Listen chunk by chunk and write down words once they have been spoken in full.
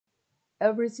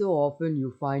Every so often,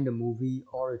 you find a movie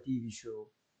or a TV show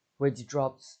which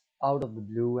drops out of the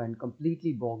blue and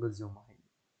completely boggles your mind.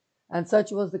 And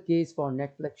such was the case for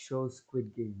Netflix show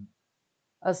Squid Game,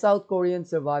 a South Korean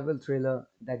survival thriller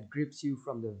that grips you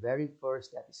from the very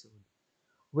first episode,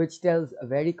 which tells a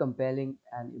very compelling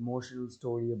and emotional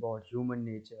story about human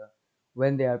nature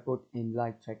when they are put in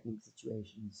life threatening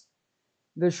situations.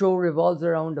 The show revolves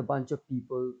around a bunch of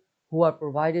people who are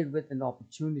provided with an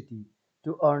opportunity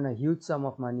to earn a huge sum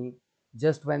of money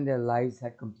just when their lives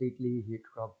had completely hit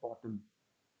rock bottom.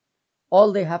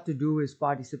 All they have to do is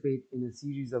participate in a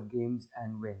series of games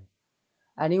and win.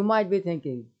 And you might be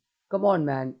thinking, come on,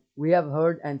 man, we have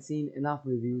heard and seen enough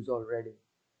reviews already.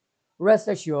 Rest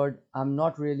assured, I'm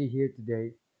not really here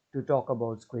today to talk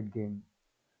about Squid Game.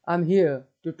 I'm here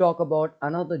to talk about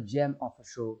another gem of a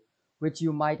show which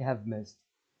you might have missed.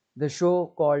 The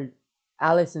show called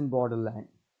Alice in Borderland,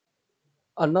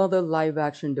 another live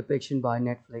action depiction by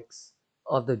Netflix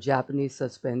of the Japanese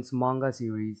suspense manga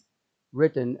series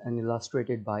written and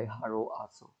illustrated by Haro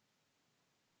Aso.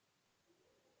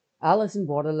 Alice in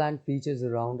Borderland features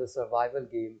around a survival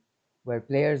game where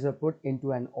players are put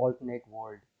into an alternate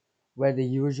world where the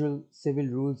usual civil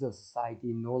rules of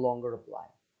society no longer apply.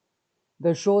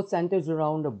 The show centers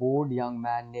around a bored young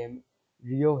man named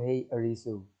Ryohei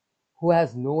Arisu, who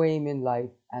has no aim in life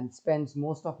and spends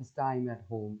most of his time at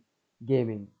home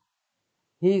gaming.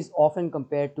 He is often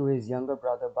compared to his younger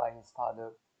brother by his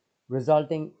father,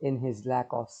 resulting in his lack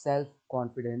of self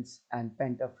confidence and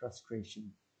pent up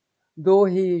frustration. Though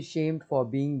he is shamed for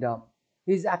being dumb,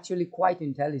 he is actually quite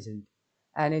intelligent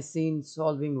and is seen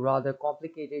solving rather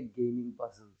complicated gaming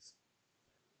puzzles.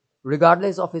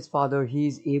 Regardless of his father, he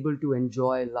is able to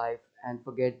enjoy life and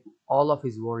forget all of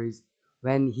his worries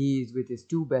when he is with his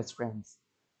two best friends,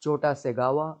 Chota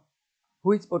Segawa,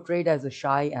 who is portrayed as a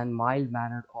shy and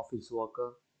mild-mannered office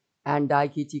worker, and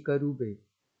Daikichi Karube,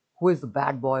 who is the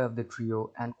bad boy of the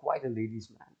trio and quite a ladies'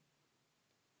 man.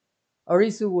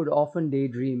 Arisu would often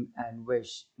daydream and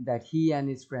wish that he and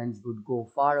his friends would go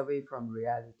far away from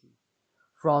reality,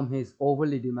 from his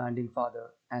overly demanding father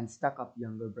and stuck-up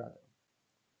younger brother.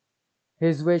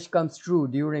 His wish comes true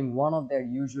during one of their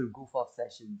usual goof-off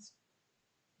sessions.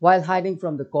 While hiding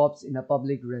from the cops in a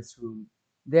public restroom,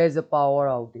 there's a power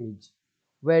outage,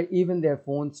 where even their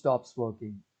phone stops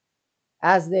working.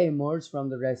 As they emerge from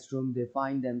the restroom, they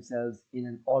find themselves in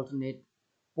an alternate,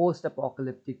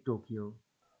 post-apocalyptic Tokyo.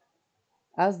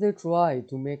 As they try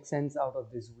to make sense out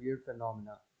of this weird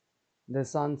phenomena, the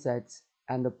sun sets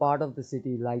and the part of the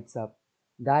city lights up,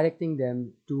 directing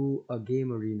them to a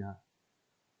game arena.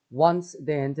 Once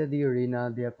they enter the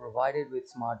arena, they are provided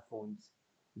with smartphones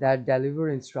that deliver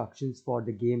instructions for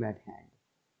the game at hand.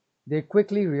 They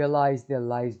quickly realize their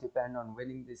lives depend on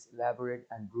winning these elaborate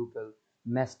and brutal,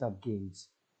 messed up games.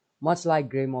 Much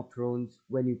like Game of Thrones,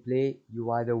 when you play, you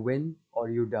either win or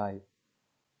you die.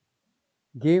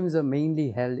 Games are mainly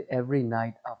held every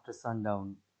night after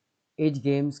sundown. Each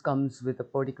game comes with a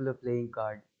particular playing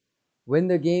card. Win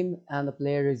the game and the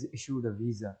player is issued a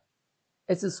visa.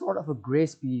 It's a sort of a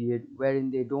grace period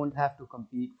wherein they don't have to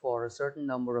compete for a certain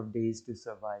number of days to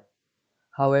survive.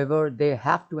 However, they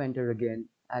have to enter again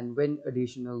and win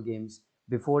additional games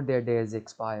before their days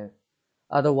expire.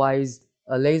 Otherwise,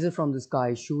 a laser from the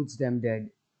sky shoots them dead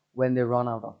when they run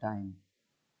out of time.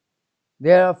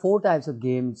 There are four types of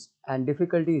games, and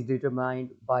difficulty is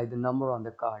determined by the number on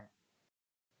the card.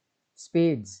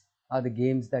 Spades are the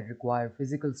games that require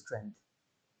physical strength.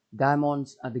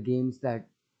 Diamonds are the games that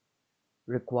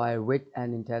require wit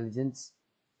and intelligence.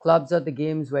 Clubs are the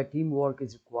games where teamwork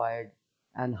is required.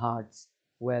 And hearts,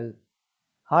 well,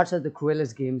 hearts are the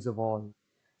cruelest games of all,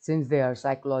 since they are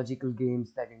psychological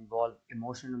games that involve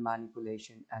emotional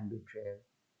manipulation and betrayal.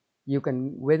 You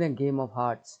can win a game of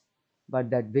hearts, but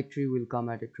that victory will come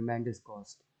at a tremendous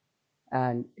cost,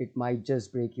 and it might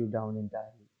just break you down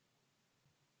entirely.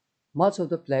 Much of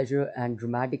the pleasure and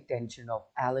dramatic tension of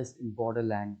Alice in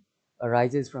Borderland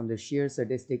arises from the sheer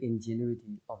sadistic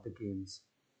ingenuity of the games.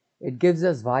 It gives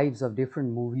us vibes of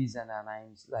different movies and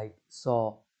animes like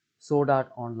Saw, Sword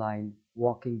Art Online,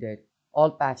 Walking Dead,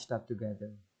 all patched up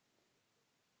together.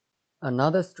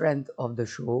 Another strength of the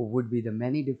show would be the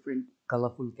many different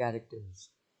colorful characters,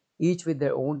 each with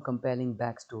their own compelling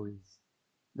backstories.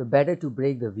 The better to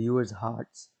break the viewers'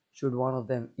 hearts should one of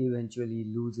them eventually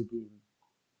lose a game.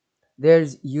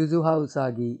 There's Yuzuha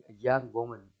Usagi, a young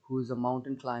woman who is a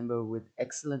mountain climber with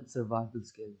excellent survival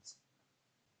skills,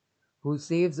 who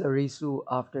saves Arisu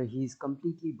after he's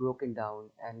completely broken down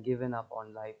and given up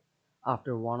on life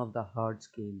after one of the herds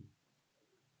came.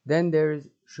 Then there's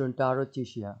Shuntaro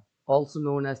Chishia, also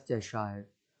known as Cheshire,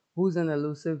 who's an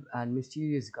elusive and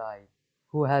mysterious guy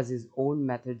who has his own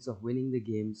methods of winning the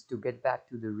games to get back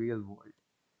to the real world,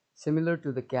 similar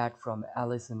to the cat from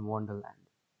Alice in Wonderland.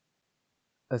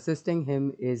 Assisting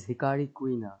him is Hikari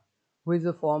Kuina, who is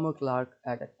a former clerk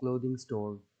at a clothing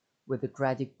store with a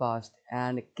tragic past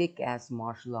and a kick-ass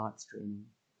martial arts training.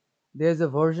 There's a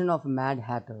version of Mad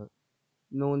Hatter,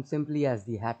 known simply as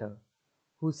the Hatter,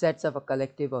 who sets up a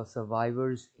collective of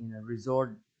survivors in a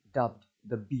resort dubbed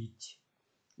the Beach,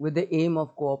 with the aim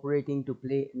of cooperating to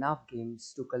play enough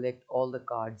games to collect all the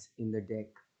cards in the deck,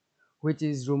 which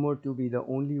is rumored to be the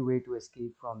only way to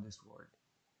escape from this world.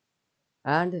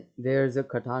 And there's a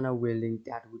katana-wielding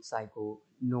tattooed psycho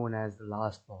known as the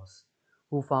Last Boss,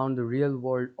 who found the real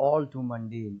world all too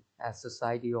mundane as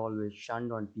society always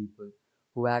shunned on people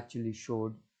who actually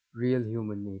showed real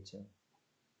human nature.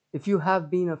 If you have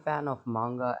been a fan of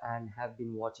manga and have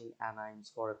been watching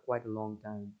animes for quite a long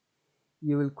time,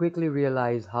 you will quickly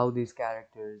realize how these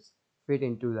characters fit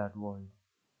into that world.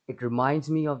 It reminds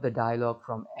me of the dialogue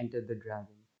from Enter the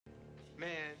Dragon.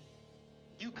 Man,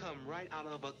 you come right out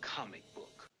of a comic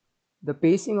book. The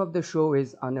pacing of the show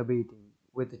is unabating,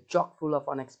 with a chock full of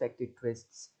unexpected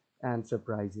twists and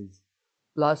surprises,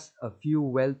 plus a few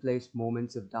well placed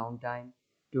moments of downtime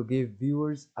to give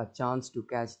viewers a chance to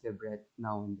catch their breath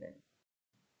now and then.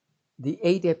 The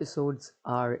 8 episodes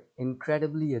are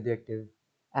incredibly addictive,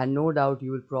 and no doubt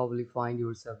you will probably find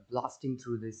yourself blasting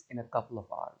through this in a couple of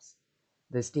hours.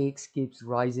 The stakes keeps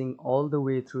rising all the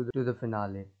way through to the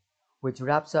finale, which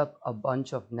wraps up a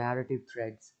bunch of narrative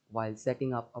threads while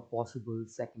setting up a possible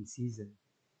second season.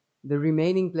 The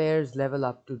remaining players level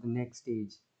up to the next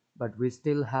stage, but we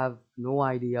still have no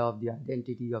idea of the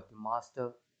identity of the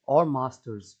master or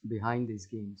masters behind these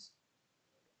games.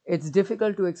 It's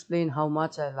difficult to explain how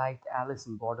much I liked Alice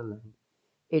in Borderland.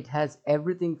 It has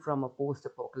everything from a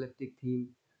post-apocalyptic theme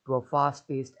to a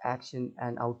fast-paced action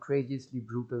and outrageously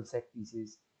brutal set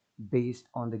pieces based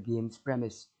on the game's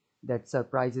premise that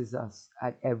surprises us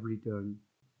at every turn,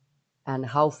 and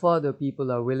how far the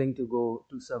people are willing to go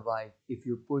to survive if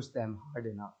you push them hard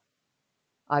enough.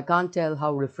 I can't tell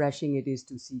how refreshing it is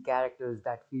to see characters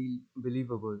that feel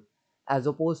believable, as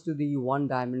opposed to the one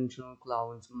dimensional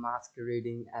clowns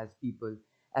masquerading as people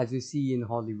as we see in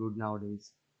Hollywood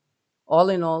nowadays. All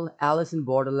in all, Alice in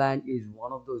Borderland is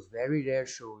one of those very rare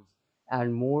shows,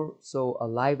 and more so a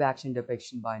live action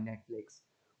depiction by Netflix,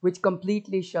 which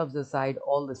completely shoves aside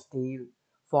all the stale,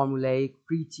 formulaic,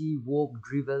 preachy, woke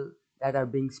drivel that are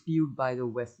being spewed by the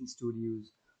Western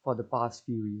studios for the past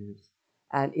few years.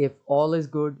 And if all is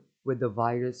good with the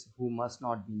virus who must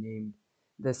not be named,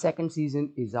 the second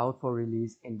season is out for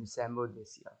release in December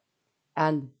this year,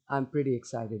 and I'm pretty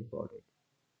excited about it.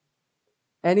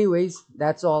 Anyways,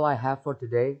 that's all I have for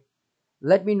today.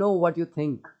 Let me know what you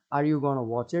think. Are you gonna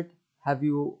watch it? Have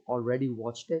you already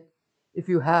watched it? If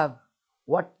you have,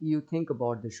 what you think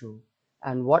about the show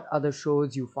and what other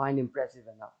shows you find impressive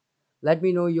enough. Let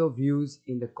me know your views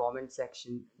in the comment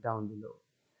section down below.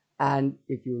 And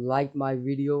if you liked my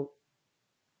video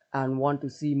and want to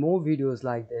see more videos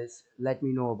like this, let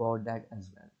me know about that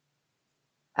as well.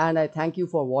 And I thank you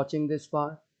for watching this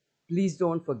far. Please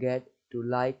don't forget to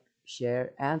like,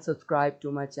 share, and subscribe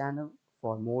to my channel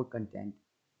for more content.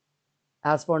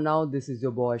 As for now, this is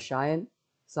your boy Cheyenne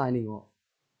signing off.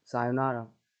 Sayonara.